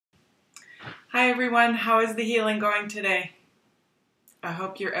Hi everyone, how is the healing going today? I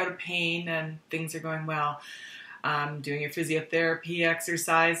hope you're out of pain and things are going well. Doing your physiotherapy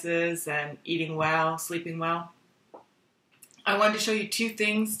exercises and eating well, sleeping well. I wanted to show you two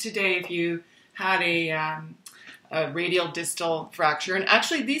things today if you had a radial distal fracture. And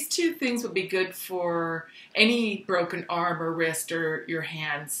actually these two things would be good for any broken arm or wrist or your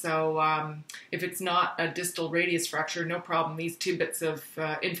hand. So if it's not a distal radius fracture, no problem. These two bits of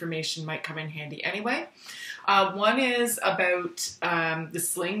information might come in handy anyway. One is about the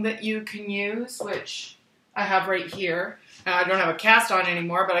sling that you can use, which I have right here. I don't have a cast on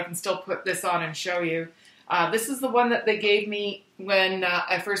anymore, but I can still put this on and show you. This is the one that they gave me when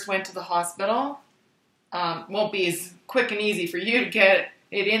I first went to the hospital. Won't be as quick and easy for you to get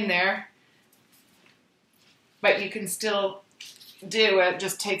it in there, but you can still do it. It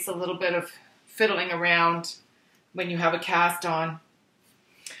just takes a little bit of fiddling around when you have a cast on.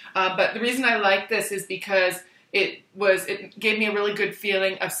 But the reason I like this is because it gave me a really good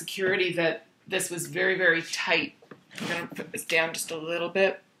feeling of security that this was very, very tight. I'm going to put this down just a little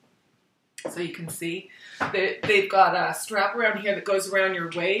bit so you can see. They've got a strap around here that goes around your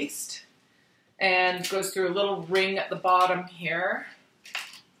waist and goes through a little ring at the bottom here.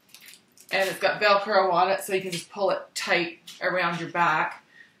 And it's got Velcro on it so you can just pull it tight around your back.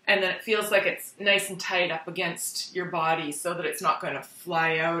 And then it feels like it's nice and tight up against your body so that it's not going to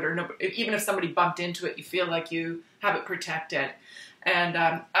fly out. Or even if somebody bumped into it, you feel like you have it protected. And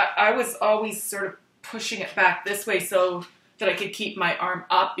I was always sort of pushing it back this way so that I could keep my arm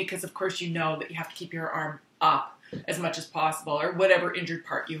up, because of course you know that you have to keep your arm up as much as possible, or whatever injured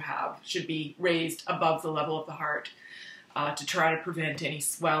part you have should be raised above the level of the heart to try to prevent any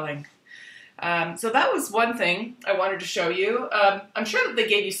swelling. So that was one thing I wanted to show you. I'm sure that they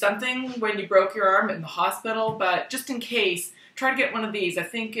gave you something when you broke your arm in the hospital, but just in case, try to get one of these. I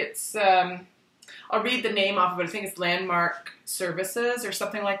think it's, I'll read the name off of it. I think it's Landmark Services or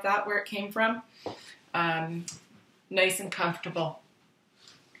something like that, where it came from. Nice and comfortable.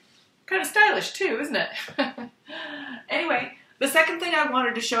 Kind of stylish too, isn't it? Anyway, the second thing I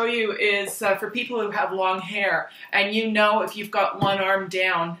wanted to show you is for people who have long hair, and you know if you've got one arm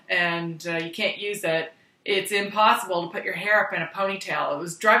down and you can't use it, it's impossible to put your hair up in a ponytail. It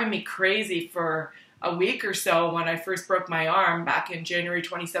was driving me crazy for a week or so when I first broke my arm back in January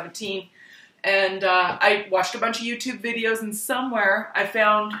 2017. And I watched a bunch of YouTube videos, and somewhere I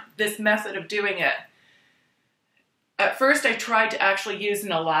found this method of doing it. At first, I tried to actually use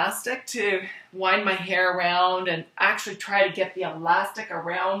an elastic to wind my hair around and actually try to get the elastic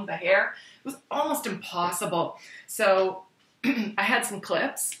around the hair. It was almost impossible. So I had some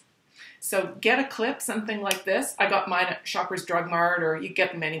clips. So get a clip, something like this. I got mine at Shoppers Drug Mart, or you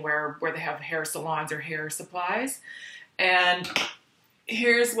get them anywhere where they have hair salons or hair supplies. And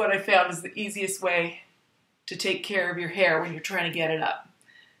here's what I found is the easiest way to take care of your hair when you're trying to get it up.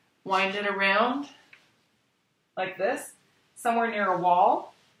 Wind it around like this, somewhere near a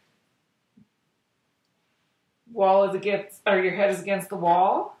wall. Wall is against, or your head is against the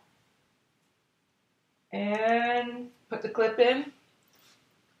wall. And put the clip in.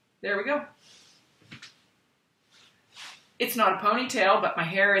 There we go. It's not a ponytail, but my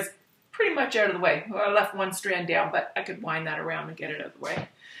hair is pretty much out of the way. Well, I left one strand down, but I could wind that around and get it out of the way.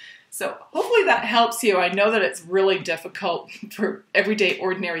 So hopefully that helps you. I know that it's really difficult for everyday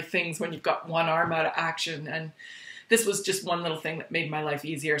ordinary things when you've got one arm out of action, and this was just one little thing that made my life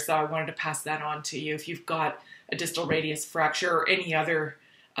easier, so I wanted to pass that on to you if you've got a distal radius fracture or any other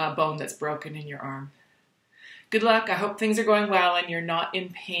bone that's broken in your arm. Good luck. I hope things are going well and you're not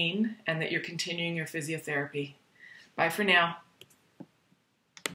in pain and that you're continuing your physiotherapy. Bye for now.